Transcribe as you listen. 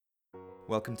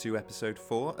Welcome to episode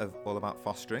 4 of All About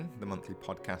Fostering, the monthly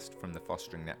podcast from the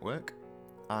Fostering Network.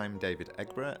 I'm David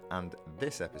Egborough, and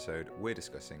this episode we're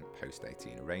discussing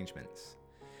post-18 arrangements.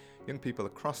 Young people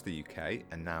across the UK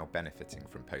are now benefiting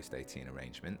from post-18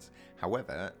 arrangements.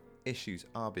 However, issues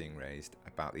are being raised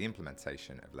about the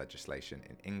implementation of legislation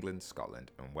in England,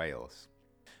 Scotland and Wales.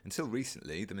 Until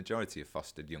recently, the majority of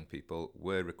fostered young people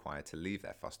were required to leave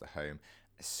their foster home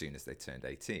as soon as they turned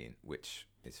 18, which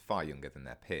is far younger than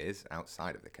their peers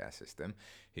outside of the care system,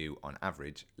 who on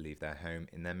average leave their home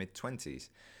in their mid-20s.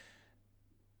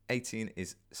 18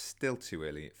 is still too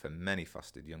early for many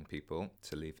fostered young people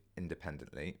to leave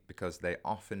independently because they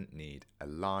often need a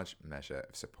large measure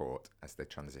of support as they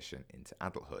transition into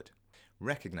adulthood.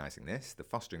 Recognising this, the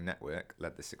Fostering Network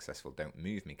led the successful Don't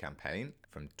Move Me campaign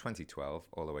from 2012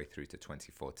 all the way through to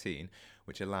 2014,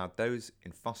 which allowed those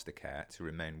in foster care to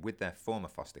remain with their former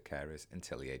foster carers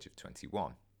until the age of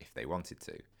 21, if they wanted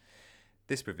to.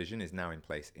 This provision is now in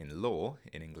place in law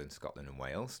in England, Scotland and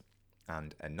Wales,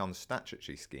 and a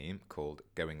non-statutory scheme called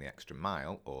Going the Extra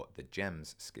Mile, or the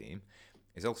GEMS scheme,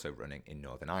 is also running in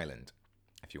Northern Ireland.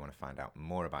 If you want to find out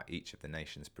more about each of the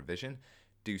nation's provision,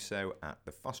 do so at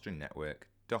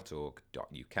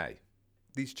thefosteringnetwork.org.uk.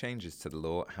 These changes to the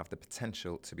law have the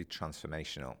potential to be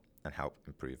transformational and help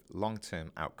improve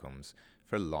long-term outcomes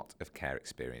for a lot of care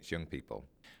experienced young people.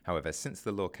 However, since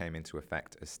the law came into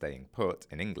effect as staying put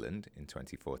in England in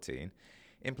 2014,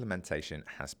 implementation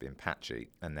has been patchy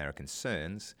and there are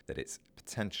concerns that its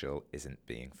potential isn't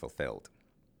being fulfilled.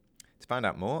 To find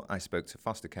out more, I spoke to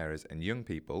foster carers and young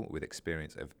people with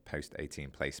experience of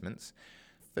post-18 placements.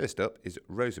 First up is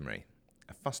Rosemary,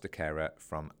 a foster carer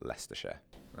from Leicestershire.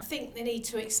 I think they need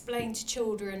to explain to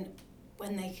children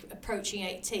when they're approaching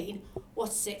 18 what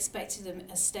is expected of them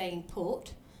as staying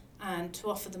put, and to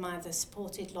offer them either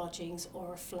supported lodgings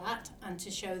or a flat, and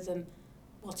to show them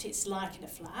what it's like in a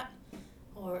flat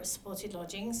or supported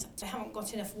lodgings. They haven't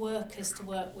got enough workers to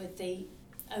work with the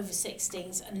over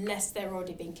 16s unless they're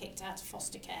already been kicked out of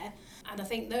foster care. And I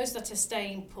think those that are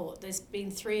staying put, there's been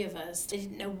 3 of us, they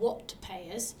didn't know what to pay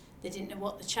us, they didn't know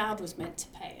what the child was meant to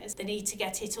pay us. They need to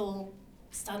get it all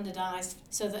standardised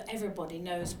so that everybody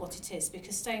knows what it is,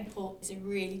 because staying put is a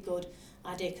really good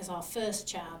idea, because our first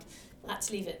child had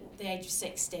to leave at the age of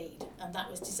 16 and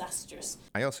that was disastrous.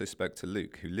 I also spoke to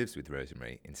Luke, who lives with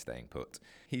Rosemary in Staying Put.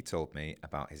 He told me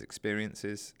about his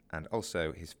experiences and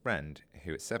also his friend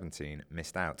who at 17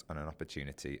 missed out on an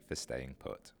opportunity for staying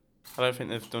put. I don't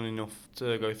think they've done enough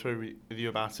to go through with you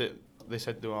about it. They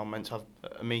said they were meant to have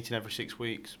a meeting every 6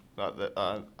 weeks.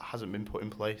 That hasn't been put in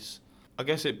place. I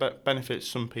guess it benefits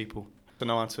some people. I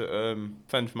know how to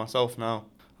fend for myself now.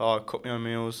 I cook my own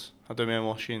meals, I do my own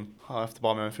washing, I have to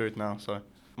buy my own food now. So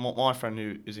my friend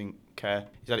who is in care,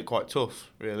 he's had it quite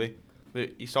tough, really.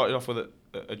 But he started off with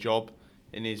a job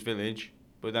in his village,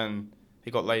 but then he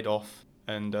got laid off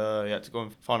and he had to go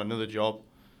and find another job.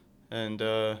 And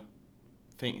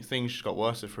things just got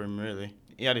worse for him, really.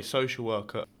 He had his social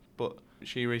worker, but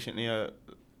she recently, I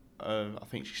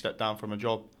think she stepped down from a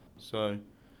job, so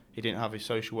he didn't have his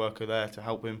social worker there to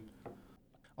help him.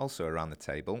 Also around the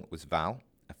table was Val,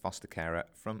 a foster carer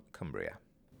from Cumbria.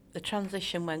 The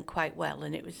transition went quite well,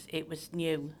 and it was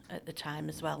new at the time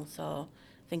as well, so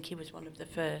I think he was one of the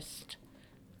first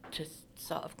to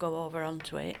sort of go over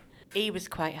onto it. He was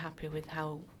quite happy with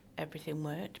how everything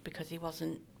worked because he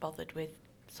wasn't bothered with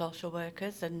social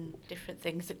workers and different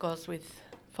things that goes with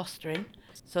fostering.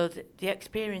 So the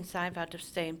experience I've had of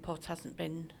staying put hasn't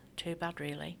been too bad,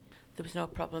 really. There was no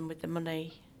problem with the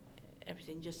money.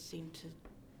 Everything just seemed to,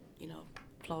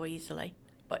 flow easily.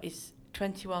 But he's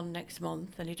 21 next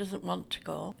month and he doesn't want to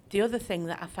go. The other thing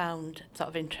that I found sort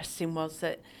of interesting was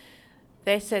that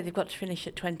they say they've got to finish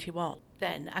at 21.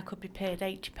 Then I could be paid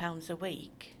 £80 a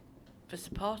week for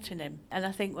supporting him. And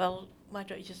I think, well, why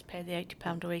don't you just pay the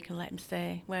 £80 a week and let him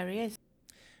stay where he is?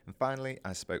 And finally,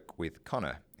 I spoke with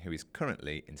Connor, who is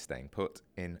currently in Staying Put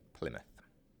in Plymouth.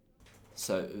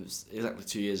 So it was exactly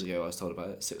 2 years ago I was told about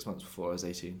it, 6 months before I was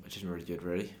 18, which isn't really good,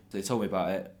 really. They told me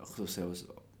about it, of course I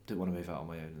didn't want to move out on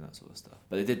my own and that sort of stuff.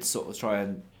 But they did sort of try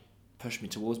and push me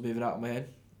towards moving out on my own,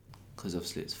 because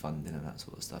obviously it's funding and that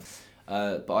sort of stuff.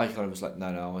 But I kind of was like, no,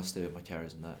 I want to stay with my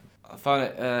carers and that. I found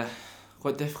it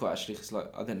quite difficult actually, because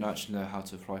I didn't actually know how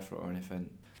to apply for it or anything.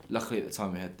 Luckily at the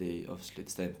time we had the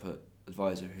Staying Put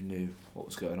advisor who knew what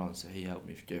was going on, so he helped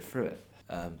me go through it.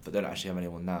 But they don't actually have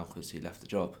anyone now because he left the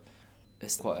job.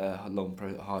 It's quite a long,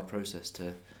 hard process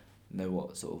to know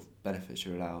what sort of benefits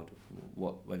you're allowed,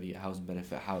 whether you get housing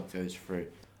benefit, how it goes through.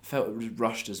 I felt it was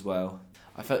rushed as well.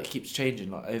 I felt it keeps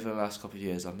changing. Over the last couple of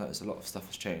years, I've noticed a lot of stuff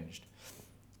has changed.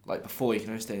 Before, you can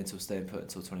only stay Staying Put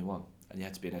until 21, and you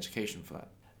had to be in education for that.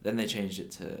 Then they changed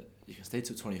it to you can stay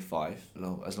till 25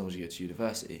 as long as you go to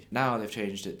university. Now they've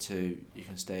changed it to you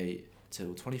can stay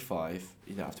till 25.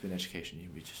 You don't have to be in education. You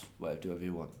can be just do whatever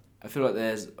you want. I feel like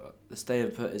the stay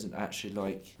and put isn't actually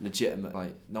like legitimate.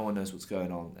 Like no one knows what's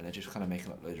going on, and they're just kind of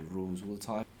making up loads of rules all the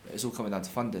time. It's all coming down to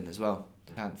funding as well.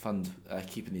 They can't fund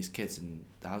keeping these kids in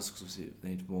the house because obviously they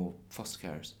need more foster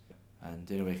carers, and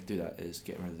the only way they can do that is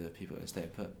getting rid of the people that stay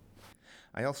and put.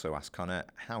 I also asked Connor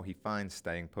how he finds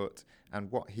staying put and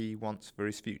what he wants for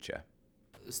his future.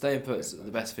 Staying put's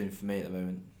the best thing for me at the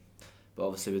moment, but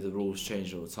obviously with the rules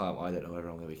changing all the time, I don't know whether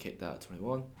I'm going to be kicked out at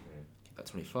 21, kicked out at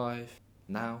 25.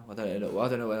 Now I don't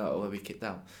know when I'll be kicked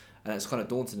out, and it's kind of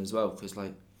daunting as well because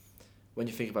like when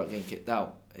you think about getting kicked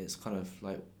out, it's kind of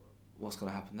like what's going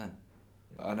to happen then.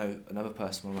 I know another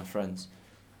person, one of my friends,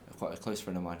 quite a close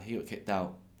friend of mine, he got kicked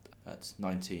out at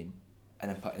 19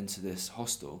 and then put into this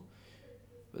hostel.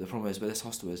 But the problem is with this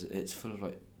hostel is it's full of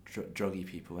like druggy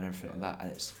people and everything like that,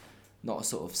 and it's not a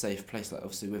sort of safe place. Like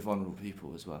obviously we're vulnerable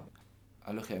people as well.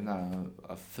 I look at him now and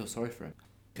I feel sorry for him.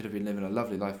 Could have been living a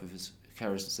lovely life with his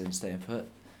carers and staying put.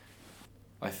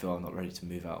 I feel I'm not ready to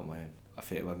move out on my own. I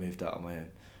think if I moved out on my own,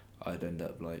 I'd end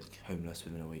up like homeless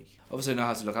within a week. Obviously I know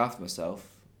how to look after myself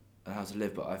and how to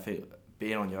live, but I think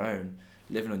being on your own,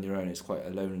 living on your own is quite a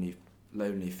lonely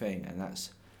thing, and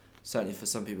that's certainly for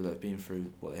some people that have been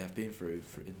through what they have been through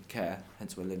in care,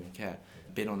 hence we're living in care,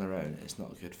 being on their own, it's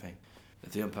not a good thing.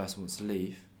 If the young person wants to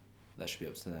leave, that should be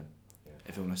up to them. Yeah.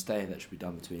 If they want to stay, that should be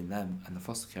done between them and the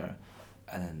foster carer,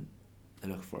 and then the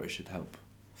local authority should help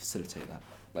facilitate that.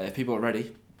 Like if people are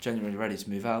genuinely ready to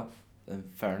move out, then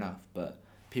fair enough, but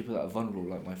people that are vulnerable,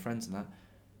 like my friends and that,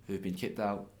 who've been kicked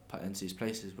out, put into these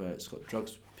places where it's got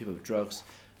drugs, people with drugs,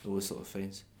 all those sort of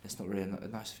things, it's not really a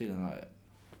nice feeling. Like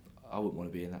I wouldn't want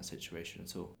to be in that situation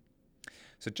at all.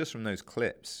 So just from those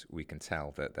clips, we can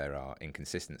tell that there are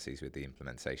inconsistencies with the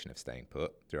implementation of staying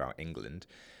put throughout England.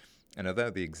 And although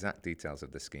the exact details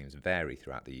of the schemes vary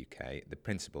throughout the UK, the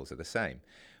principles are the same.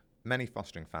 Many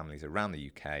fostering families around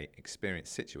the UK experience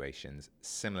situations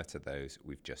similar to those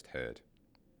we've just heard.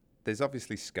 There's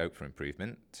obviously scope for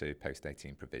improvement to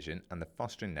post-18 provision, and the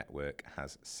Fostering Network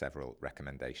has several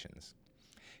recommendations.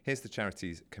 Here's the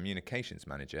charity's communications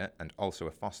manager and also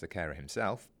a foster carer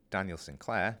himself, Daniel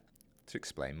Sinclair, to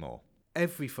explain more.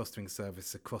 Every fostering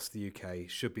service across the UK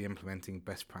should be implementing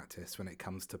best practice when it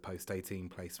comes to post-18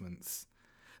 placements.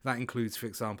 That includes, for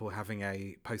example, having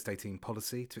a post-18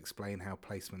 policy to explain how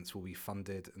placements will be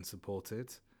funded and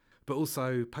supported. But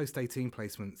also, post-18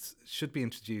 placements should be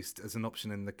introduced as an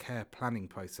option in the care planning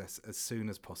process as soon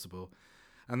as possible.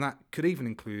 And that could even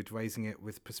include raising it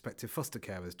with prospective foster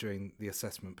carers during the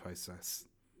assessment process.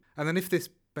 And then if this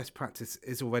best practice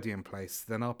is already in place,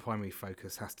 then our primary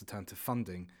focus has to turn to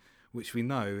funding, which we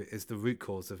know is the root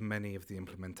cause of many of the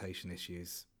implementation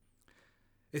issues.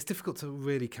 It's difficult to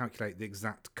really calculate the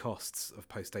exact costs of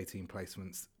post-18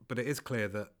 placements, but it is clear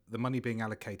that the money being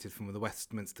allocated from the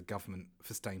Westminster government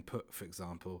for staying put, for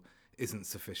example, isn't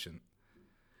sufficient.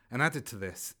 And added to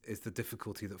this is the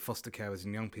difficulty that foster carers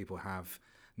and young people have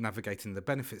navigating the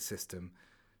benefit system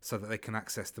so that they can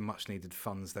access the much needed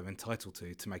funds they're entitled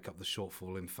to make up the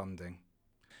shortfall in funding.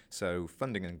 So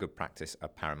funding and good practice are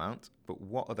paramount, but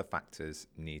what other factors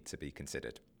need to be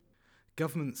considered?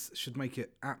 Governments should make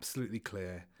it absolutely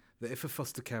clear that if a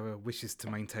foster carer wishes to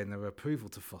maintain their approval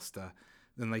to foster,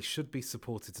 then they should be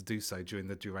supported to do so during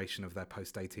the duration of their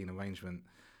post-18 arrangement.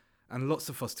 And lots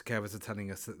of foster carers are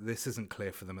telling us that this isn't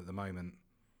clear for them at the moment.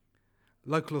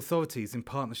 Local authorities, in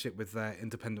partnership with their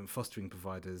independent fostering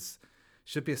providers,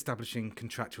 should be establishing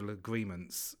contractual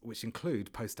agreements which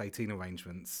include post-18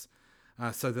 arrangements,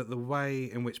 so that the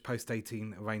way in which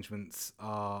post-18 arrangements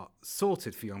are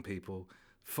sorted for young people,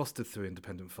 fostered through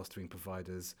independent fostering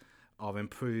providers, are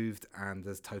improved and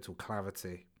there's total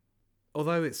clarity.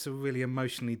 Although it's a really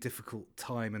emotionally difficult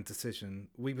time and decision,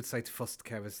 we would say to foster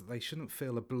carers that they shouldn't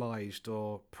feel obliged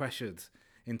or pressured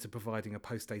into providing a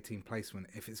post-18 placement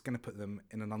if it's going to put them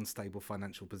in an unstable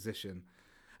financial position.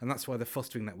 And that's why the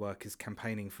Fostering Network is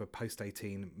campaigning for a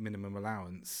post-18 minimum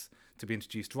allowance to be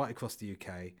introduced right across the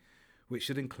UK, which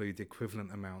should include the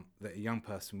equivalent amount that a young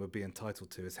person would be entitled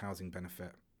to as housing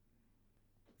benefit.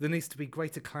 There needs to be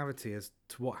greater clarity as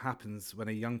to what happens when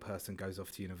a young person goes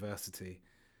off to university.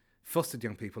 Fostered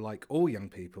young people, like all young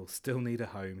people, still need a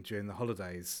home during the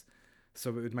holidays, so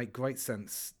it would make great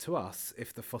sense to us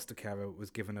if the foster carer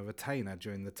was given a retainer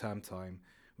during the term time,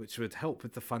 which would help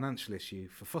with the financial issue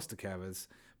for foster carers,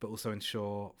 but also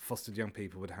ensure fostered young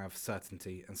people would have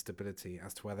certainty and stability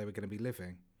as to where they were going to be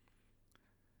living.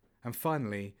 And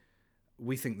finally,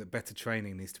 we think that better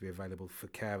training needs to be available for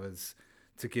carers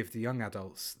to give the young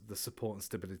adults the support and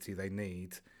stability they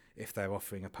need if they're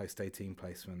offering a post-18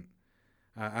 placement.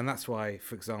 And that's why,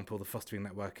 for example, the Fostering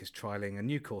Network is trialling a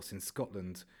new course in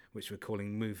Scotland, which we're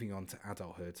calling Moving On to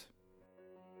Adulthood.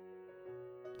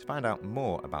 To find out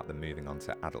more about the Moving On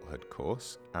to Adulthood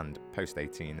course and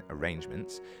post-18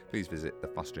 arrangements, please visit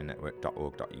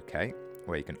thefosteringnetwork.org.uk,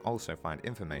 where you can also find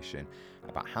information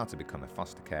about how to become a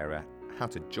foster carer, how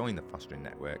to join the Fostering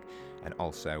Network, and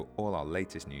also all our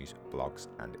latest news, blogs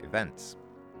and events.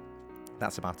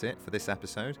 That's about it for this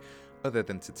episode, other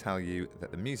than to tell you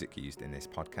that the music used in this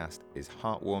podcast is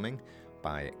Heartwarming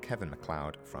by Kevin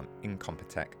MacLeod from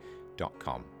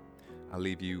Incompetech.com. I'll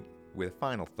leave you with a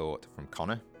final thought from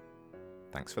Connor.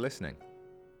 Thanks for listening.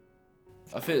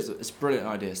 I feel it's a brilliant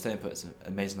idea. Staying put is an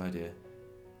amazing idea,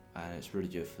 and it's really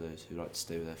good for those who like to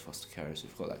stay with their foster carers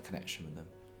who've got that connection with them.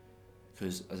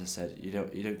 Because, as I said, you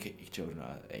don't kick your children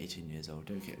out at 18 years old.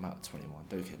 Don't kick them out at 21.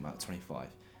 Don't kick them out at 25.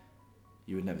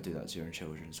 You would never do that to your own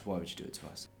children. So why would you do it to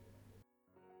us?